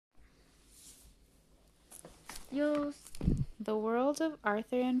The World of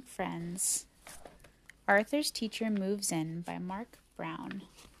Arthur and Friends. Arthur's Teacher Moves In by Mark Brown.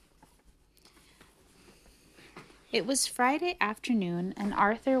 It was Friday afternoon and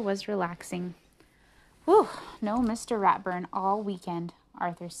Arthur was relaxing. Whew, no Mr. Ratburn all weekend,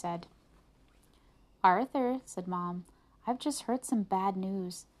 Arthur said. Arthur, said Mom, I've just heard some bad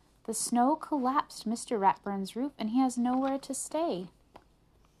news. The snow collapsed Mr. Ratburn's roof and he has nowhere to stay.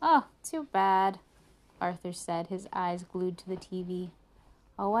 Oh, too bad, Arthur said, his eyes glued to the TV.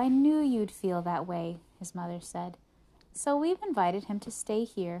 Oh, I knew you'd feel that way, his mother said. So we've invited him to stay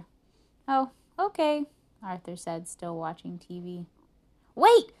here. Oh, okay, Arthur said, still watching TV.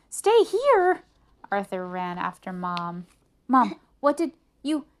 Wait, stay here! Arthur ran after Mom. Mom, what did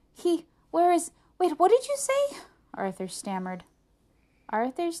where is, wait, what did you say? Arthur stammered.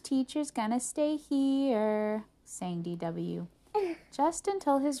 Arthur's teacher's gonna stay here, sang DW. Just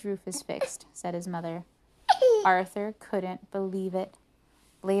until his roof is fixed, said his mother. Arthur couldn't believe it.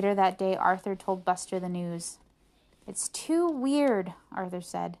 Later that day, Arthur told Buster the news. It's too weird, Arthur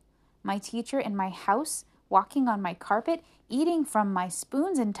said. My teacher in my house, walking on my carpet, eating from my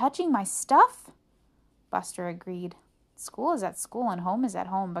spoons and touching my stuff? Buster agreed. School is at school and home is at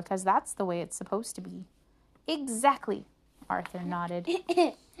home because that's the way it's supposed to be. Exactly, Arthur nodded.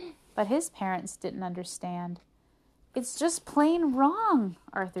 But his parents didn't understand. It's just plain wrong,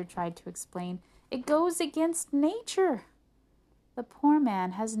 Arthur tried to explain. It goes against nature. The poor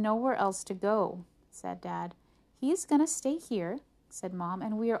man has nowhere else to go, said Dad. He's going to stay here, said Mom,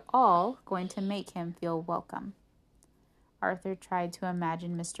 and we are all going to make him feel welcome. Arthur tried to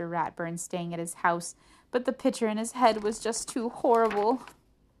imagine Mr. Ratburn staying at his house, but the picture in his head was just too horrible.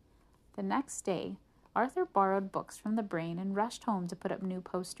 The next day, Arthur borrowed books from the Brain and rushed home to put up new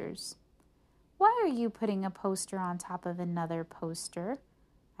posters. Why are you putting a poster on top of another poster?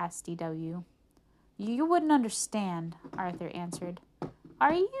 Asked DW. You wouldn't understand, Arthur answered.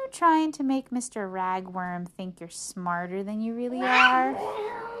 Are you trying to make Mr. Ragworm think you're smarter than you really are?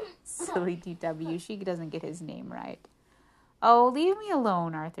 Silly DW, she doesn't get his name right. Oh, leave me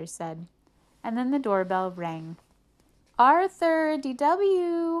alone, Arthur said. And then the doorbell rang. Arthur,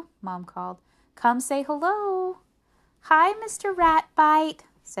 DW, Mom called. Come say hello. Hi, Mr. Ratbite,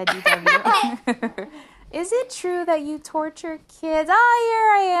 said DW. Is it true that you torture kids? Ah,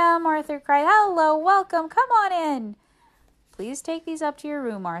 here I am, Arthur cried. Hello, welcome, come on in. Please take these up to your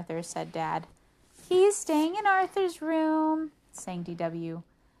room, Arthur, said Dad. He's staying in Arthur's room, sang DW.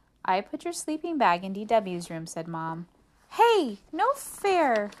 I put your sleeping bag in DW's room, said Mom. Hey, no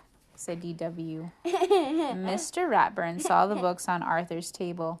fair, said DW. Mr. Ratburn saw the books on Arthur's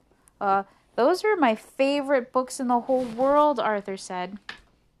table. Those are my favorite books in the whole world, Arthur said.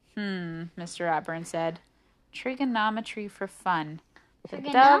 Mr. Ratburn said. Trigonometry for fun.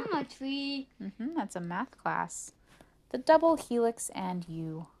 Trigonometry? That's a math class. The double helix and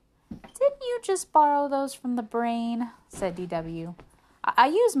you. Didn't you just borrow those from the Brain? Said DW. I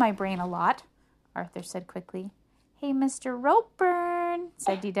use my brain a lot, Arthur said quickly. Hey, Mr. Ropeburn,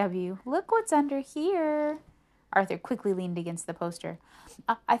 said DW. Look what's under here. Arthur quickly leaned against the poster.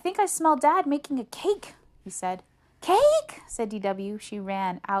 I think I smell Dad making a cake, he said. Cake, said DW. She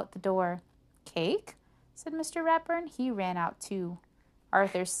ran out the door. Cake? Said Mr. Ratburn. He ran out too.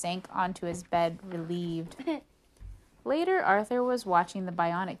 Arthur sank onto his bed, relieved. Later, Arthur was watching the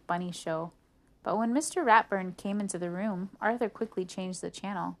Bionic Bunny show. But when Mr. Ratburn came into the room, Arthur quickly changed the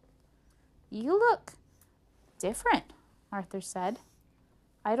channel. You look different, Arthur said.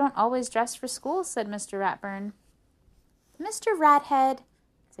 I don't always dress for school, said Mr. Ratburn. Mr. Rathead,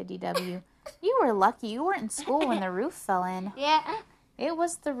 said DW. You were lucky you weren't in school when the roof fell in. Yeah. It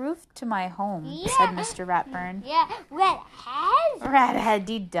was the roof to my home, said Mr. Ratburn. Yeah, Rathead?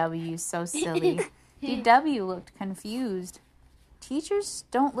 Rathead, DW, so silly. DW looked confused. Teachers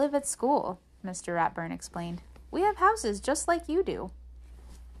don't live at school, Mr. Ratburn explained. We have houses just like you do.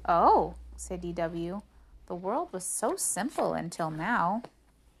 Oh, said DW. The world was so simple until now.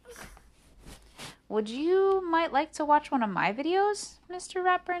 Would you might like to watch one of my videos? Mr.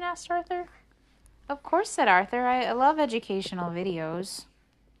 Ratburn asked Arthur. Of course, said Arthur. I love educational videos.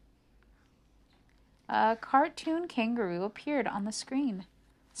 A cartoon kangaroo appeared on the screen.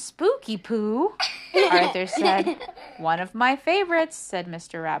 Spooky Pooh, Arthur said. One of my favorites, said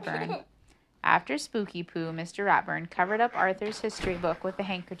Mr. Ratburn. After Spooky Pooh, Mr. Ratburn covered up Arthur's history book with a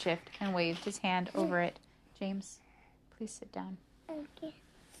handkerchief and waved his hand over it. James, please sit down. Okay.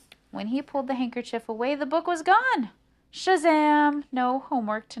 When he pulled the handkerchief away, the book was gone. Shazam! No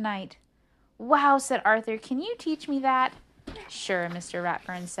homework tonight. Wow, said Arthur. Can you teach me that? Sure, Mr.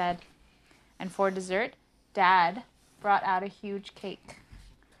 Ratburn said. And for dessert, Dad brought out a huge cake.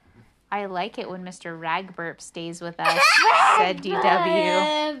 I like it when Mr. Ragburp stays with us, said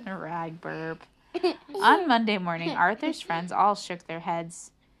DW. Ragburp. On Monday morning, Arthur's friends all shook their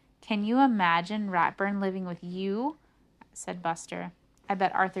heads. Can you imagine Ratburn living with you? Said Buster. I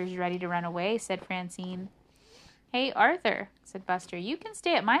bet Arthur's ready to run away, said Francine. Hey, Arthur, said Buster, you can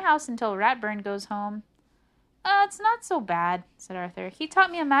stay at my house until Ratburn goes home. It's not so bad, said Arthur. He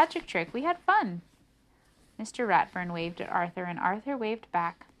taught me a magic trick. We had fun. Mr. Ratburn waved at Arthur, and Arthur waved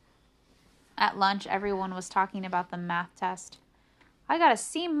back. At lunch, everyone was talking about the math test. I got a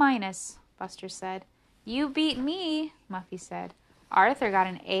C-, Buster said. You beat me, Muffy said. Arthur got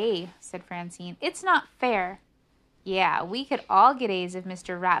an A, said Francine. It's not fair. Yeah, we could all get A's if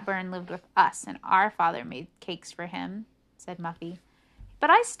Mr. Ratburn lived with us and our father made cakes for him, said Muffy. But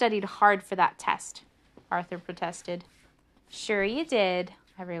I studied hard for that test, Arthur protested. Sure you did,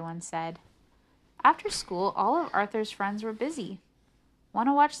 everyone said. After school, all of Arthur's friends were busy. Want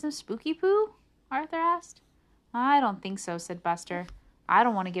to watch some Spooky Pooh? Arthur asked. I don't think so, said Buster. I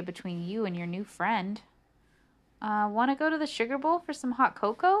don't want to get between you and your new friend. Want to go to the Sugar Bowl for some hot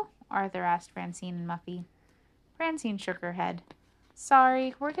cocoa? Arthur asked Francine and Muffy. Francine shook her head.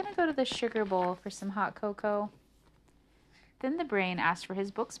 Sorry, we're going to go to the Sugar Bowl for some hot cocoa. Then the Brain asked for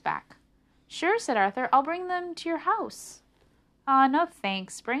his books back. Sure, said Arthur. I'll bring them to your house. No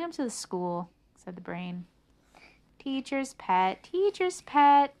thanks. Bring them to the school, said the Brain. Teacher's pet,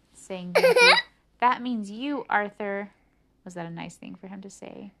 sang Binky. That means you, Arthur. Was that a nice thing for him to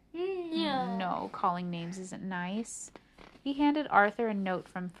say? No, calling names isn't nice. He handed Arthur a note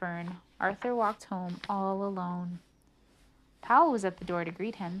from Fern. Arthur walked home all alone. Powell was at the door to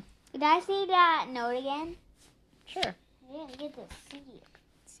greet him. Did I see that note again? Sure. I didn't get to see it.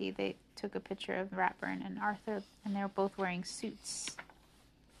 See, they took a picture of Ratburn and Arthur, and they were both wearing suits.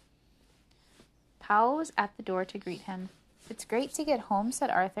 Powell was at the door to greet him. It's great to get home, said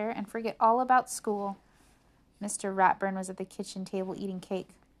Arthur, and forget all about school. Mr. Ratburn was at the kitchen table eating cake.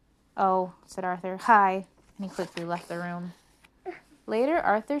 Oh, said Arthur. Hi. And he quickly left the room. Later,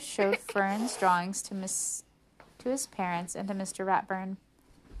 Arthur showed Fern's drawings to his parents and to Mr. Ratburn.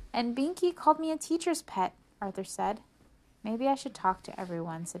 And Binky called me a teacher's pet, Arthur said. Maybe I should talk to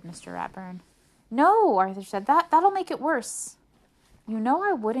everyone, said Mr. Ratburn. No, Arthur said. That'll make it worse. You know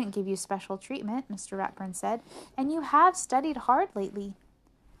I wouldn't give you special treatment, Mr. Ratburn said, and you have studied hard lately.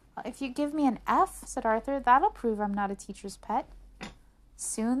 If you give me an F, said Arthur, that'll prove I'm not a teacher's pet.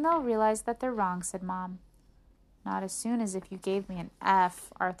 Soon they'll realize that they're wrong, said Mom. Not as soon as if you gave me an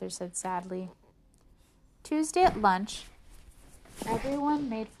F, Arthur said sadly. Tuesday at lunch, everyone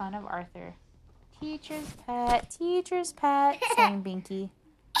made fun of Arthur. Teacher's pet, sang Binky.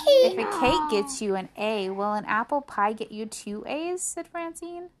 If a cake gets you an A, will an apple pie get you 2 A's, said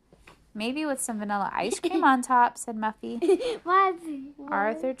Francine. Maybe with some vanilla ice cream on top, said Muffy. What?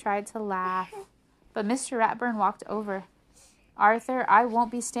 Arthur tried to laugh, but Mr. Ratburn walked over. Arthur, I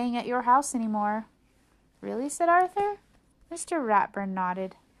won't be staying at your house anymore. Really, said Arthur? Mr. Ratburn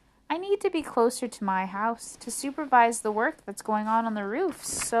nodded. I need to be closer to my house to supervise the work that's going on the roof,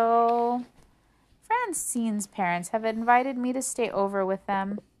 so Francine's parents have invited me to stay over with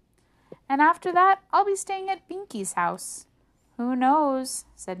them. And after that, I'll be staying at Binky's house. Who knows,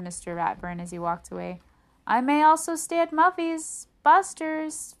 said Mr. Ratburn as he walked away. I may also stay at Muffy's,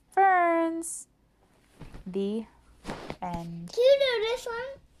 Buster's, Fern's. The end. Can you do this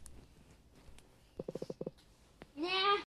one? Nah.